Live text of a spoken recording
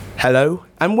Hello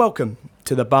and welcome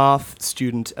to the Bath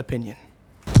Student Opinion.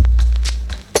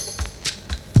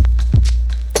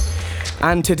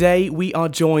 And today we are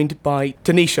joined by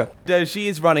Tanisha. She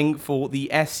is running for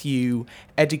the SU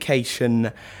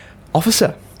Education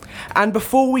Officer. And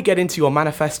before we get into your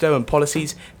manifesto and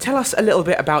policies, tell us a little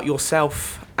bit about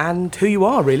yourself and who you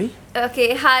are, really.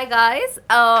 Okay, hi guys.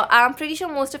 I'm pretty sure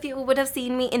most of you would have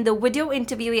seen me in the video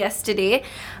interview yesterday.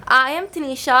 I am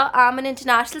Tanisha. I'm an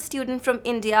international student from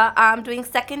India. I'm doing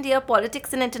second year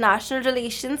politics and international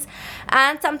relations.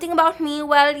 And something about me,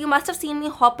 well, you must have seen me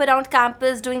hop around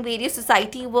campus doing various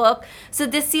society work. So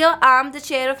this year, I'm the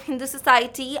chair of Hindu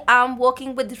Society. I'm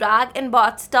working with RAG and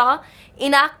Bathstar.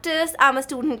 In Actors, I'm a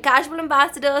student casual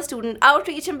ambassador, student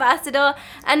outreach ambassador,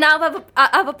 and now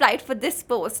I've applied for this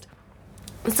post.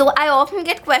 So I often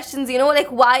get questions,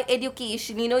 like why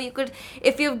education? You could,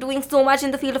 if you're doing so much in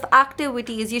the field of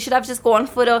activities, you should have just gone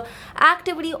for a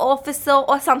activity officer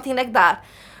or something like that.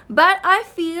 But I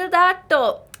feel that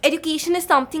education is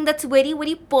something that's very,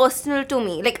 very personal to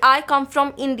me. Like, I come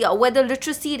from India where the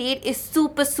literacy rate is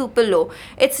super, super low.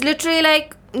 It's literally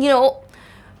like,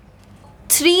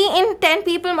 3 in 10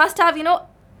 people must have,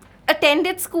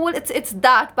 attended school. It's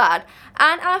that bad.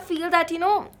 And I feel that,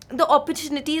 the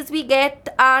opportunities we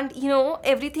get and,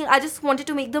 everything, I just wanted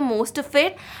to make the most of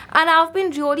it. And I've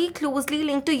been really closely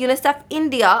linked to UNICEF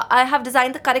India. I have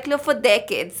designed the curriculum for their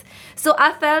kids. So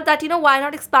I felt that, why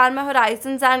not expand my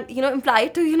horizons and, apply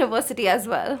it to university as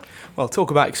well. Well,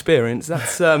 talk about experience.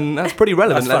 That's pretty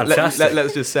relevant. That's fantastic.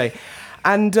 Let's just say.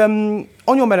 And on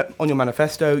your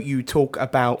manifesto, you talk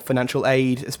about financial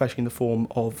aid, especially in the form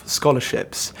of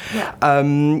scholarships.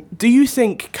 Yeah. Do you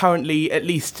think currently, at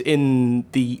least in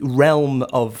the realm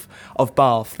of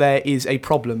Bath, there is a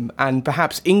problem, and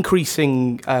perhaps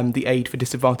increasing the aid for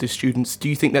disadvantaged students? Do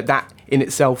you think that in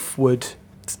itself would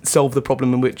solve the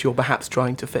problem in which you're perhaps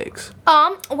trying to fix?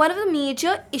 One of the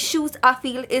major issues I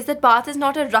feel is that Bath is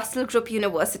not a Russell Group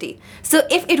university. So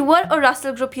if it were a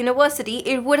Russell Group university,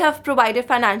 it would have provided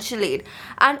financial aid.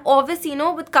 And obviously,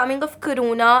 with coming of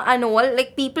Corona and all,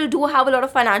 like, people do have a lot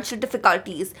of financial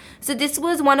difficulties. So this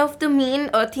was one of the main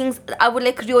things I would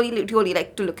really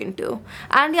like to look into.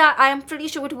 And yeah, I am pretty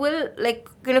sure it will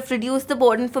reduce the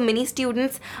burden for many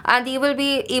students, and they will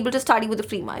be able to study with a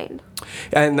free mind.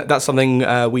 And that's something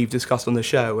we've discussed on the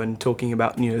show, and talking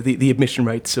about the admission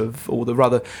rates or the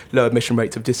rather low admission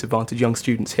rates of disadvantaged young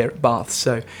students here at Bath.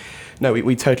 So no,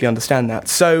 we totally understand that.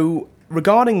 So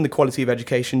regarding the quality of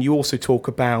education, you also talk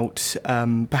about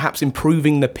perhaps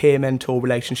improving the peer-mentor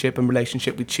relationship and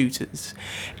relationship with tutors.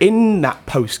 In that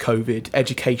post-COVID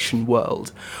education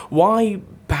world, why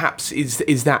perhaps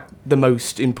is that the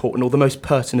most important or the most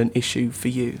pertinent issue for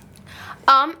you?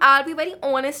 I'll be very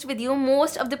honest with you.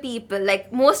 Most of the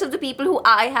people who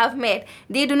I have met,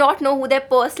 they do not know who their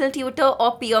personal tutor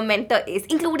or peer mentor is,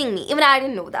 including me. Even I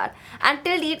didn't know that.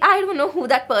 Until date, I don't know who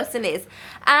that person is.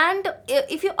 And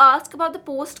if you ask about the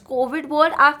post-COVID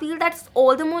world, I feel that's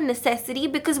all the more necessary,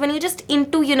 because when you're just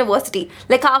into university,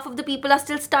 like half of the people are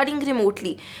still studying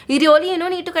remotely. You really,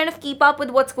 need to kind of keep up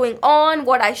with what's going on,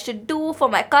 what I should do for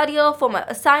my career, for my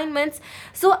assignments.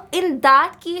 So in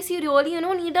that case, you really,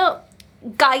 need a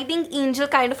guiding angel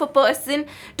kind of a person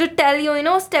to tell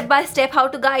you, step by step how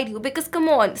to guide you. Because come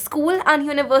on, school and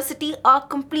university are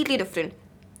completely different.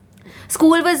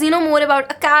 School was, more about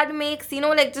academics,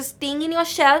 just staying in your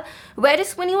shell.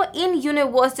 Whereas when you're in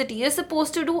university, you're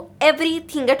supposed to do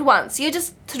everything at once. You're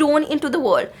just thrown into the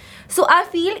world. So I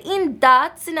feel in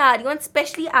that scenario, and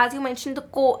especially as you mentioned, the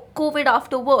COVID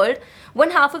after world,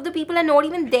 when half of the people are not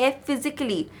even there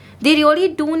physically, they really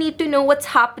do need to know what's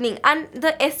happening. And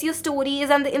the SU stories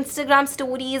and the Instagram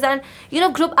stories and,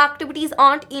 group activities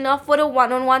aren't enough for a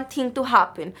one-on-one thing to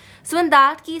happen. So in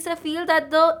that case, I feel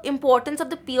that the importance of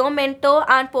the peer mentor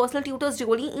and personal tutors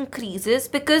really increases,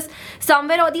 because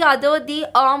somewhere or the other, they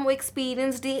are more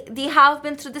experienced, they have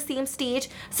been through the same stage,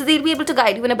 so they'll be able to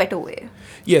guide you in a better way.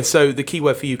 Yeah, so the key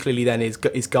word for you clearly then is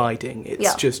guiding.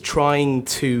 It's just trying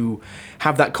to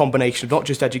have that combination of not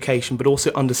just education, but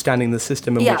also understanding the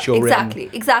system in which you're in.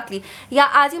 Exactly. Yeah,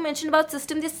 as you mentioned about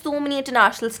system, there's so many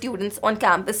international students on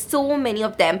campus, so many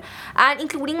of them. And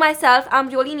including myself, I'm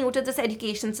really new to this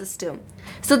education system.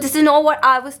 So this is not what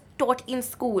I was taught in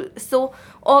school. So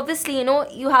obviously,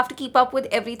 you have to keep up with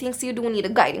everything, so you do need a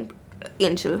guiding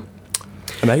angel.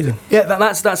 Amazing. Yeah,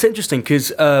 that's interesting,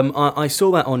 because I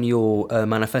saw that on your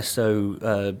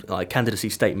manifesto candidacy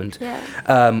statement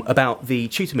about the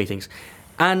tutor meetings.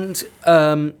 And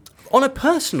on a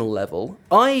personal level,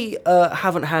 I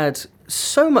haven't had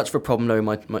so much of a problem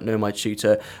knowing my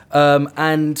tutor.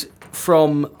 And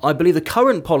from, I believe the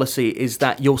current policy is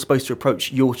that you're supposed to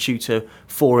approach your tutor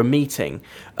for a meeting.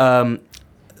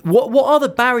 What are the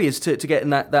barriers to getting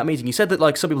that meeting? You said that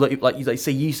like some people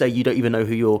you say you don't even know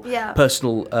who your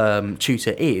personal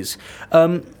tutor is.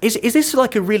 Is this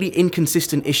like a really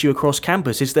inconsistent issue across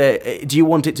campus? Do you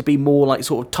want it to be more like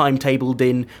sort of timetabled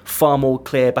in, far more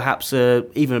clear, perhaps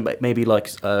even maybe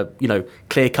like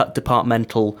clear cut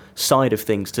departmental side of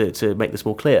things to make this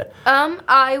more clear?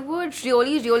 I would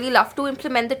really love to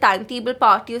implement the timetable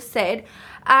part you said.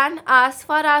 And as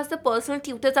far as the personal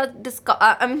tutors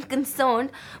are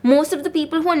concerned, most of the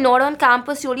people who are not on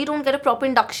campus really don't get a proper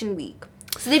induction week.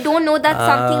 So they don't know that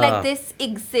something like this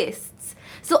exists.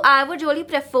 So I would really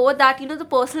prefer that, the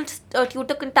personal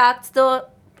tutor contacts the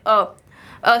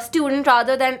student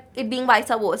rather than it being vice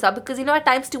versa. Because, at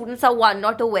times students are one,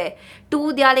 not aware.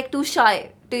 Two, they are like too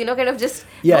shy to, kind of just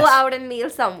go out and mail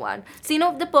someone. So,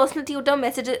 if the personal tutor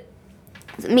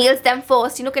mails them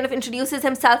first, kind of introduces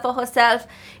himself or herself,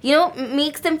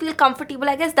 makes them feel comfortable,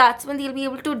 I guess that's when they'll be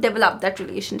able to develop that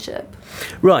relationship.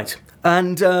 Right.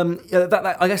 And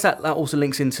that I guess that also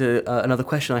links into another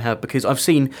question I have, because I've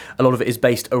seen a lot of it is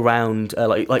based around,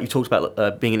 like you talked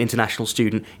about being an international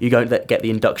student, you don't get the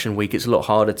induction week, it's a lot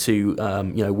harder to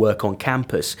work on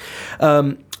campus.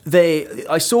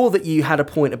 I saw that you had a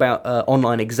point about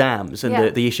online exams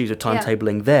and the issues of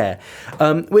timetabling there,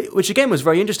 which again was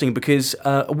very interesting because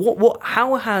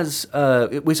how has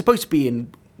we're supposed to be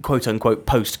in quote unquote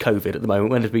post-COVID at the moment,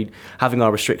 when we're having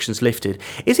our restrictions lifted.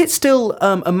 Is it still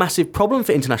a massive problem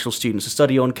for international students to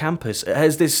study on campus?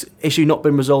 Has this issue not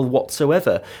been resolved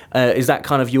whatsoever? Is that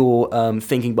kind of your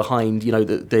thinking behind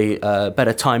the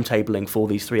better timetabling for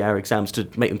these 3-hour exams to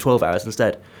make them 12 hours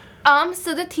instead?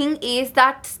 So the thing is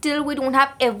that still we don't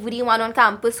have everyone on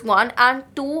campus, one, and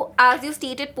two, as you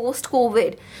stated,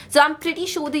 post-COVID. So I'm pretty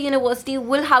sure the university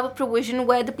will have a provision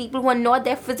where the people who are not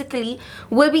there physically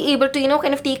will be able to,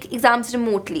 kind of take exams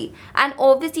remotely. And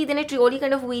obviously then it really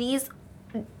kind of varies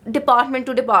department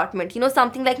to department.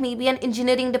 Something like maybe an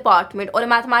engineering department or a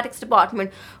mathematics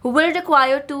department will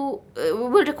require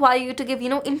you to give,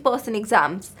 in-person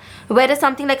exams. Whereas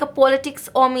something like a politics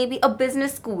or maybe a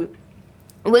business school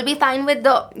will be fine with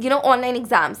the online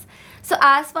exams. So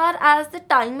as far as the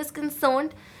time is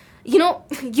concerned,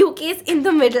 UK is in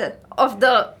the middle of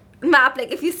the map.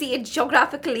 Like if you see it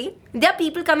geographically, there are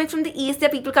people coming from the east, there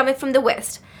are people coming from the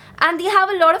west, and they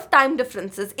have a lot of time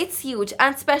differences. It's huge,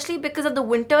 and especially because of the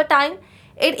winter time,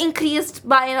 it increased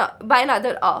by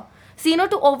another hour. So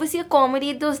to obviously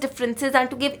accommodate those differences and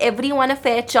to give everyone a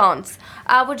fair chance,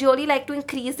 I would really like to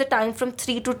increase the time from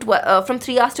 3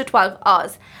 hours to 12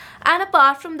 hours. And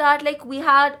apart from that, like we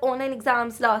had online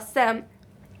exams last sem.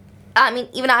 I mean,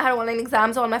 even I had online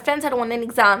exams, all my friends had online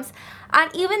exams.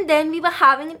 And even then we were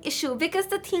having an issue because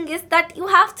the thing is that you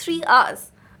have 3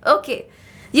 hours. Okay.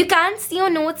 You can't see your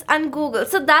notes on Google.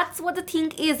 So that's what the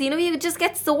thing is. You just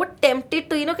get so tempted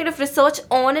to, kind of research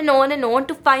on and on and on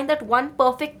to find that one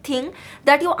perfect thing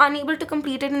that you're unable to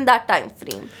complete it in that time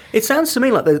frame. It sounds to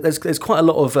me like there's quite a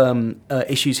lot of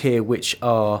issues here which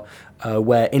are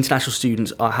where international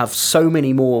students have so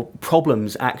many more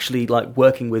problems actually like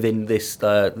working within these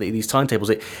timetables.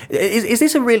 Is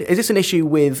this an issue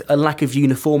with a lack of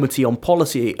uniformity on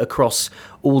policy across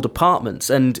all departments?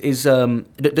 And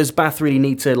does Bath really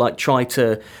need to like try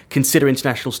to consider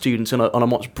international students on a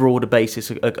much broader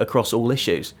basis across all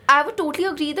issues? I would totally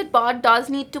agree that Bath does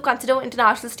need to consider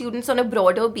international students on a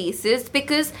broader basis,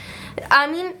 because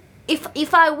I mean,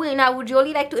 if I win, I would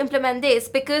really like to implement this,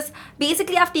 because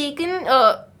basically I've taken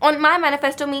on my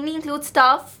manifesto mainly includes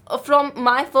stuff from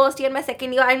my first year and my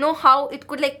second year. I know how it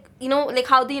could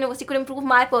how the university could improve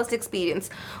my personal experience.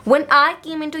 When I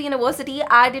came into university,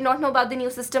 I did not know about the new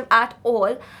system at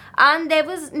all, and there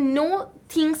was no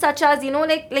thing such as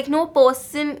no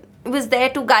person was there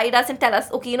to guide us and tell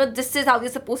us, okay, this is how you're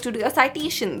supposed to do your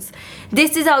citations,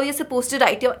 this is how you're supposed to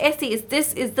write your essays,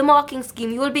 this is the marking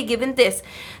scheme, you will be given this.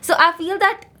 So I feel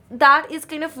that is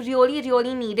kind of really,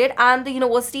 really needed, and the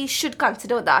university should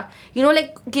consider that,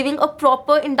 giving a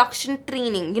proper induction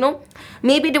training,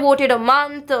 maybe devoted a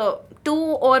month, 2,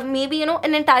 or maybe,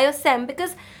 an entire sem,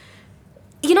 because,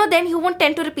 then you won't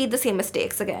tend to repeat the same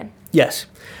mistakes again. Yes.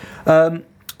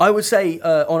 I would say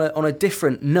on a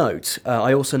different note,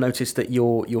 I also noticed that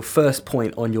your first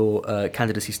point on your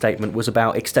candidacy statement was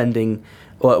about extending,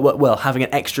 having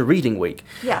an extra reading week.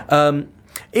 Yeah.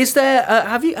 Is there?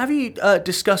 Have you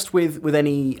discussed with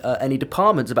any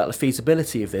departments about the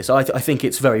feasibility of this? I think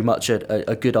it's very much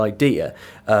a good idea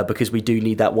because we do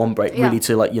need that one break really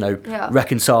to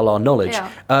reconcile our knowledge.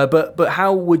 Yeah. But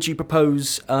how would you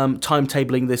propose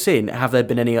timetabling this in? Have there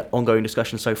been any ongoing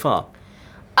discussions so far?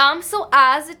 So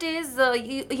as it is,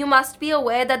 you must be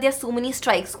aware that there are so many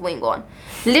strikes going on.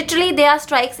 Literally, there are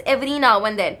strikes every now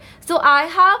and then. So I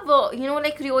have,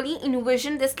 like really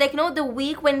envisioned this, like, the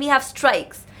week when we have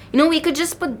strikes. We could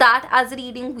just put that as a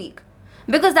reading week.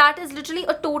 Because that is literally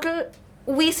a total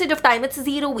wasted of time. It's a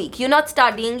 0 week. You're not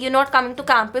studying, you're not coming to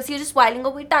campus, you're just whiling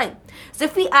away time. So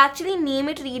if we actually name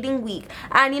it reading week,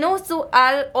 and so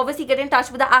I'll obviously get in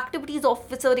touch with the activities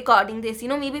officer regarding this.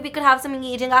 Maybe we could have some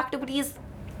engaging activities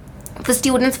for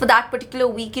students for that particular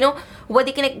week, where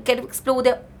they can get to explore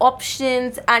their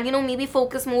options and maybe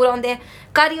focus more on their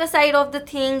career side of the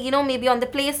thing, maybe on the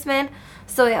placement.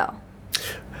 So yeah.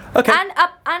 Okay. And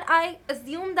I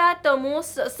assume that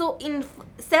so in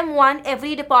SEM 1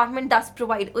 every department does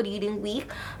provide a reading week,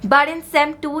 but in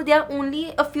SEM 2 there are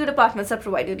only a few departments that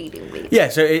provide a reading week. Yeah,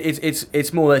 so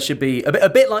it's more or less should be a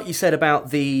bit like you said about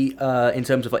the in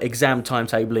terms of like exam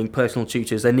timetabling, personal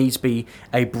tutors. There needs to be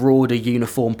a broader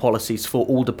uniform policies for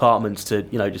all departments to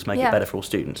just make it better for all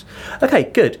students. Okay,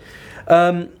 good.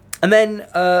 And then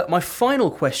my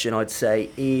final question, I'd say,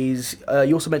 is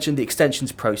you also mentioned the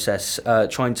extensions process,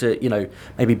 trying to,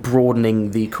 maybe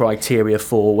broadening the criteria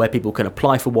for where people can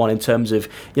apply for one in terms of,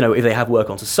 if they have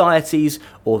work on societies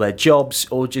or their jobs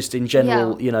or just in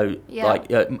general,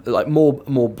 like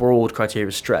more broad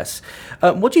criteria stress.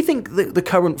 What do you think the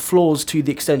current flaws to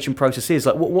the extension process is?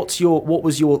 Like, what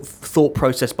was your thought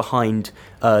process behind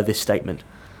this statement?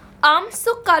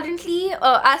 So currently,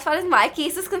 as far as my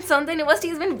case is concerned, the university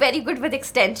has been very good with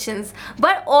extensions.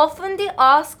 But often they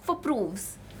ask for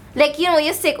proofs. Like,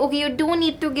 you're sick, okay, you do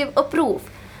need to give a proof.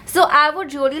 So I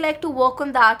would really like to work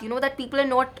on that, that people are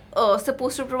not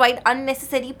supposed to provide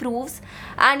unnecessary proofs.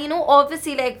 And,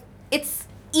 obviously, like, it's,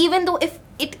 even though if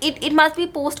it must be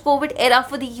post-COVID era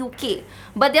for the UK,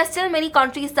 but there are still many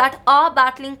countries that are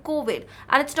battling COVID,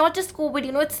 and it's not just COVID,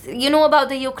 it's about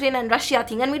the Ukraine and Russia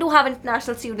thing, and we do have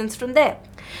international students from there.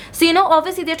 So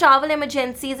obviously there are travel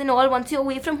emergencies and all. Once you're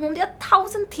away from home, there are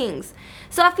 1,000 things.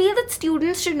 So I feel that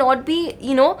students should not be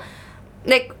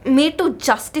like made to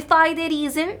justify their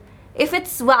reason. If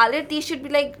it's valid, they should be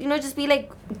like, just be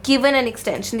like given an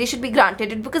extension. They should be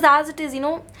granted it, because as it is,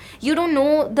 you don't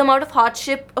know the amount of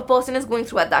hardship a person is going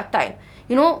through at that time.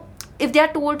 If they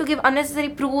are told to give unnecessary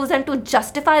proofs and to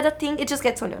justify the thing, it just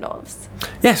gets on your nerves.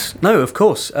 Yes, no, of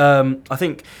course. I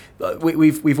think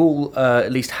we've all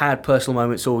at least had personal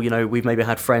moments, or we've maybe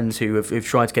had friends who've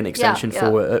tried to get an extension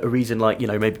for a reason like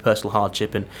maybe personal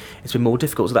hardship, and it's been more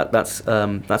difficult. So that's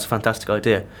a fantastic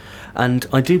idea, and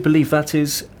I do believe that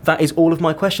is all of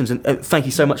my questions. And thank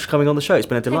you so much for coming on the show. It's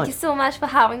been a delight. Thank you so much for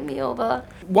having me over.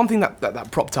 One thing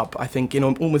that propped up, I think, in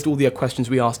almost all the questions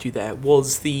we asked you there,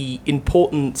 was the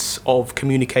importance of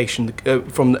communication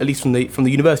from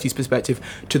the university's perspective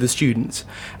to the students.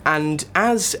 And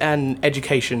as an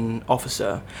education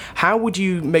officer, how would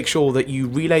you make sure that you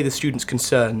relay the students'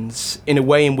 concerns in a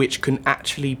way in which can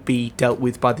actually be dealt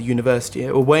with by the university,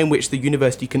 or a way in which the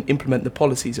university can implement the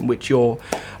policies in which you're,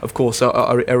 of course,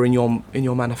 are in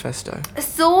your manifesto?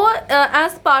 So,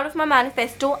 as part of my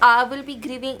manifesto, I will be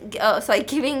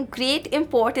giving great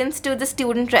importance to the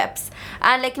student reps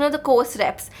and the course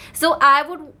reps. So I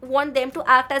would want them to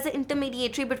act as an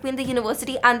intermediary between the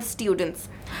university and the students.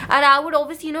 And I would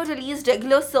obviously release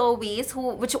regular surveys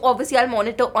which obviously I'll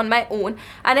monitor on my own.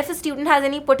 And if a student has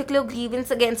any particular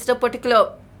grievance against a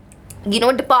particular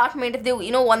department, if they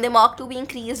want their mark to be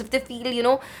increased, if they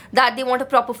feel that they want a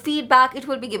proper feedback, it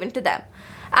will be given to them.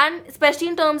 And especially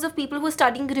in terms of people who are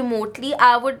studying remotely,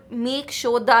 I would make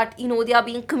sure that they are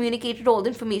being communicated all the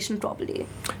information properly.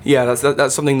 Yeah,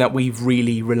 that's something that we've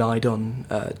really relied on,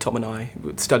 Tom and I,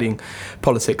 studying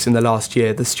politics in the last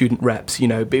year. The student reps,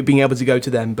 being able to go to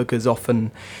them, because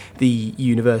often the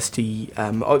university,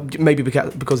 maybe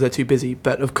because they're too busy,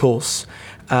 but of course,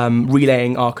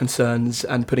 relaying our concerns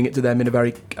and putting it to them in a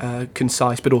very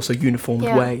concise but also uniformed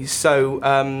way. So,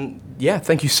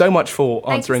 thank you so much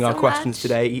for answering our questions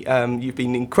today. You've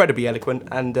been incredibly eloquent,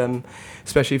 and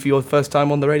especially for your first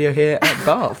time on the radio here at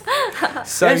Bath.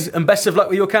 So, yes, and best of luck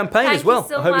with your campaign as well.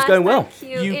 So I hope it's going well.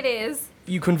 Thank you. It is.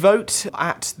 You can vote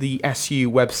at the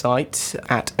SU website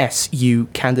at SU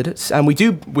Candidates, and we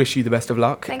do wish you the best of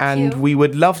luck. Thank you. We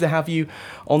would love to have you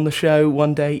on the show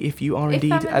one day if you are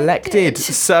indeed elected.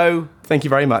 So thank you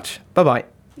very much. Bye-bye.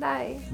 Bye.